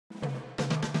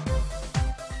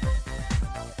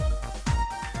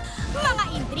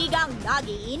intrigang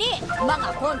nagiinit,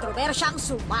 mga kontrobersyang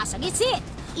sumasangitsit.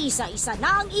 Isa-isa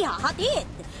na ang ihahatid.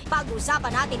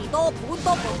 Pag-usapan natin ito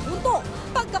punto por punto.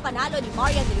 Pagkapanalo ni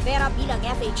Marian Rivera bilang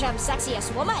FHM Sexiest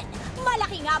Woman,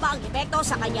 malaki nga ba ang epekto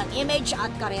sa kanyang image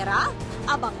at karera?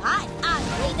 Abangan ang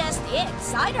latest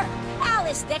Insider.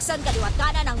 Alice Dixon kaliwat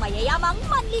kanan ng mayayamang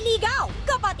manliligaw.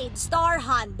 Kapatid star,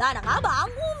 handa na nga ba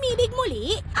ang umibig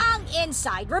muli? Ang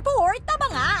Inside Report,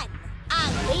 abangan.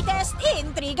 Ang latest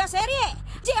intriga serye.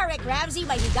 Derek Ramsey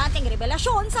may higanting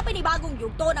revelasyon sa panibagong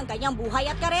yugto ng kanyang buhay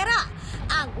at karera.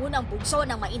 Ang unang bugso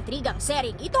ng maintrigang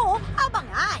seryeng ito,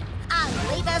 abangan. Ang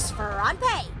latest front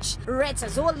page. Ritz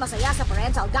Azul masaya sa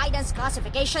parental guidance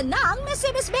classification ng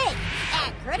Mississippi Bay.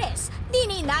 And Curtis,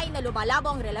 dininay na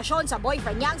lumalabo ang relasyon sa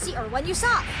boyfriend niyang si Erwan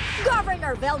Yusuf.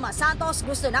 Governor Velma Santos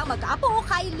gusto nang magkaapo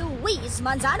kay Luis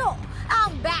Manzano.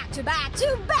 Ang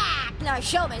back-to-back-to-back na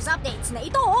showbiz updates na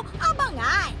ito,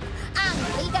 abangan. Ang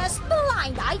latest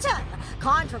blind item.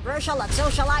 Controversial at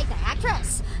socialite na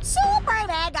actress. Super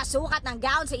mega sukat ng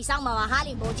gown sa isang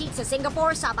mamahaling boutique sa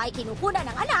Singapore sabay kinukunan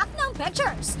ng anak ng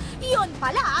pictures. Yun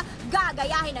pala,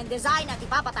 gagayahin ang design at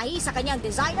ipapatahi sa kanyang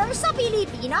designer sa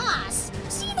Pilipinas.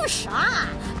 Sino siya?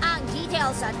 Ang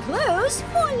details at clues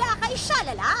mula kay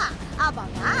Shalala.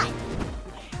 Abangan!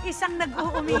 Isang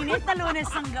nag-uuminit na Lunes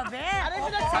ng gabi.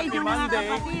 Sa inyong mga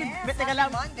kapatid. Teka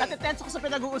lang, natitenso ko sa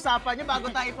pinag-uusapan niyo bago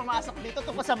tayo pumasok dito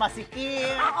tungkol sa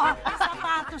masikip. Oo,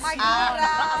 sapatos.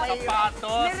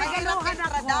 Sapatos. Niregaluhan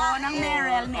ako ng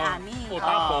Merrell ni Ami.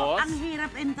 Tapos? Ang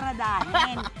hirap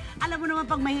entradahin. Alam mo naman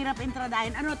pag mahirap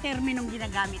entradahin, ano terminong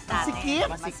ginagamit natin? Masikip?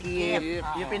 Masikip.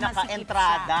 Yung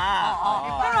pinaka-entrada.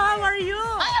 Pero how are you?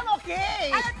 I am okay.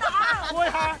 Uy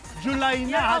ha, July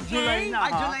na ha, July na ha.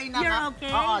 July na You're ha.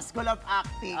 okay? Oo, School of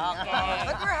Acting. Okay.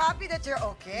 But we're happy that you're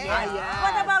okay. Ayan.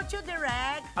 What about you,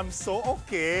 Direk? I'm so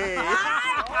okay.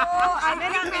 Oh, I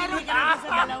Ay, meron ka na sa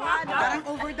dalawa, no? Parang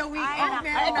over the weekend, Ay,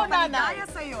 meron ito, na nanay. maligaya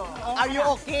sa'yo. Are you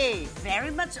okay?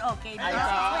 Very much okay. Ay, Because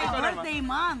it's ito my naman. birthday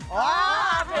month. Oh,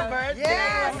 happy birthday.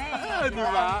 Yes. Ah, di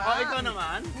ba? O, ikaw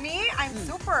naman? Me, I'm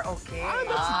super okay. Ah,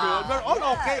 that's good. We're all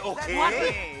okay, okay.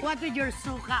 What with your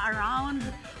suka around?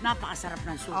 Napakasarap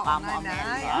ng suka mo,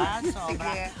 nanay. Amelia.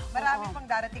 Sige, marami pang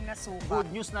darating na suka. Good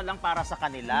news na lang para sa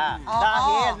kanila. Oo.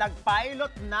 Dahil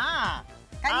nag-pilot na.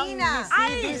 Kanina.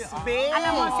 Ang Mississippi Bay.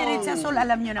 Alam mo, si Ritza Sol,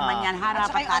 alam nyo naman yan, At harapan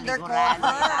saka yung talikuran.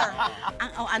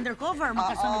 undercover. Undercover,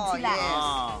 magkasunod Oo, sila. yes.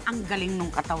 Ang galing nung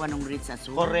katawan ng Ritza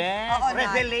Sol. Correct. Oo, Nay.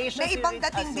 Revelation May ibang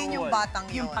dating din yung batang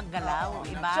yun. Yung paggalaw,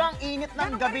 iba? So, ang init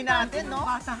ng gabi natin, no?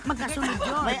 Magkasunod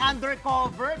yun. May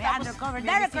undercover. May tapos undercover. may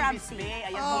Derek Mississippi Ramsey. Bay.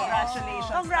 Ayan, Oo.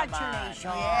 congratulations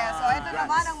Congratulations. Yes, so ito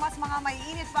naman ang mas mga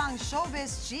maiinit pang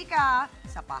showbiz chika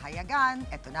sa pahayagan.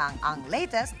 Ito na ang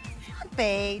latest front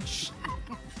page.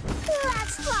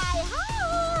 Let's fly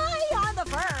high on the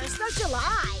 1st of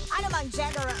July. Ano mang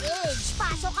gender or age,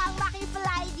 pasok ang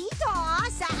makifly dito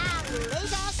sa ang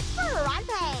latest front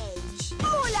page.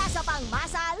 Mula sa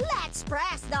pangmasa, let's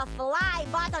press the fly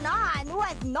button on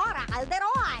with Nora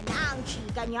Calderon. Ang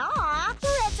chika niya,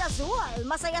 Ritz Azul,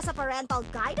 masaya sa parental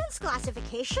guidance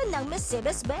classification ng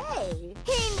Mississippi Bay.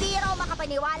 Hindi raw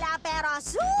makapaniwala pero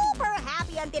super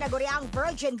happy ang tinaguriang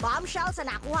virgin bombshell sa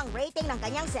nakuhang rating ng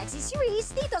kanyang sexy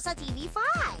series dito sa TV5.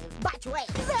 But wait,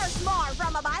 there's more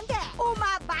from Abante.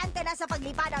 Umabante na sa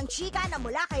paglipad ang chika na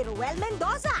mula kay Ruel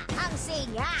Mendoza. Ang say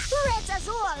niya, Ritz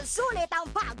Azul, sulit ang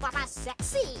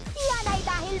pagpapasexy. Yan ay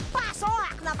dahil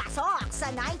pasok na pasok sa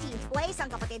 19th place ang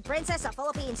kapatid princess sa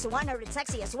Philippines 100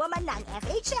 Sexiest Woman ng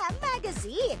FHM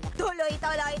Magazine.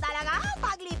 Tuloy-tuloy talaga ang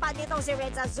paglipad nitong si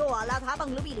Ritz Azul at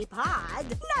habang lumilipad,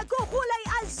 nagkukulay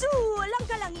azul ang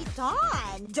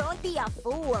kalangitan. Don't be a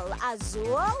fool,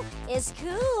 Azul is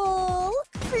cool.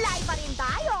 Fly pa rin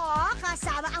tayo,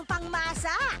 kasama ang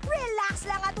pangmasa. Relax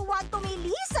lang at huwag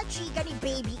tumili sa chika ni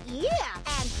Baby E.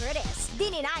 And Curtis,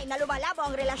 dininay na lumalabo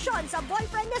ang relasyon sa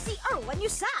boyfriend na si Erwan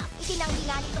Yusuf. Itinanggi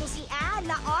nga nitong si Anne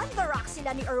na on the rock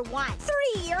sila ni Erwan.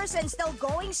 3 years and still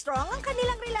going strong ang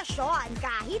kanilang relasyon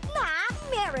kahit na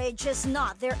marriage is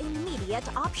not their immediate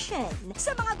option.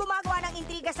 Sa mga gumagawa ng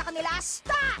intriga sa kanila,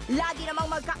 stop! Lagi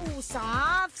namang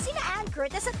magkausap sina Anne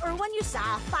Curtis at Erwan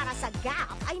Yusuf para sa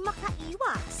gap ay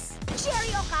makaiwas.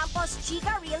 Jerry Ocampos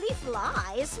chika really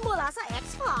flies mula sa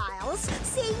X-Files.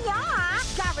 Sinya,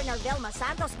 Governor Velma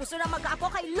Santos gusto na magkaapo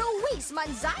kay Luis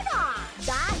Manzano.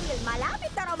 Dahil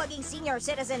malapit na raw maging senior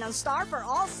citizen ng Star for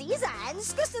all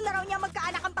seasons, gusto na raw niya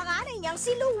magkaanak ang panganay niyang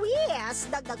si Luis.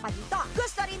 Dagdag pa dito,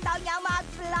 gusto rin daw niya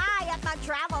mag-fly at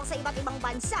mag-travel sa iba't ibang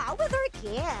bansa with her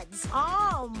kids.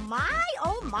 Oh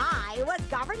my, with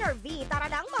Governor V, tara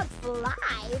nang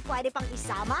mag-fly. Pwede pang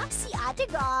isama si Ate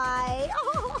Guy.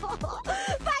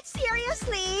 But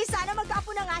seriously, sana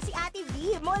magkaapo na nga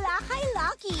Lucky mula kay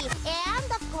Lucky. And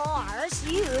of course,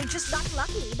 you just got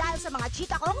lucky dahil sa mga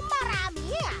chika kong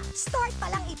marami. Start pa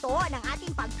lang ito ng ating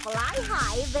pag-fly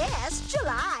high this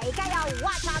July. Kaya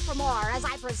watch out for more as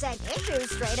I present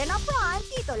issues straight and upfront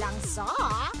dito lang sa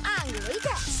ang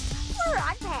latest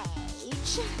front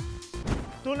page.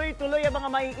 Tuloy-tuloy ang mga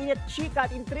maiinit chika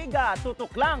at intriga.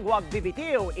 Tutok lang, huwag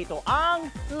bibitiw. Ito ang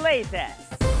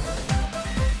latest.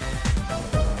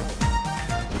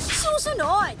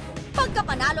 Susunod,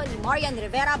 pagkapanalo ni Marian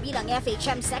Rivera bilang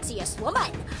FHM Sexiest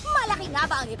Woman, malaki nga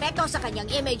ba ang epekto sa kanyang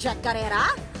image at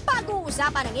karera?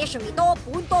 Pag-uusapan ng isyong ito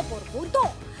punto por punto.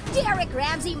 Derek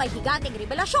Ramsey may higanting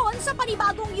revelasyon sa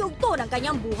panibagong yugto ng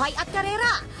kanyang buhay at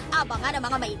karera. Abangan ang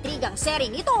mga maitrigang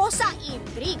seryeng ito sa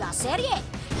Intriga Serye.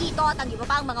 Ito at ang iba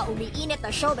pang mga umiinit na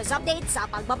showbiz update sa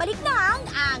pagbabalik ng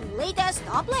ang latest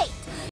top late.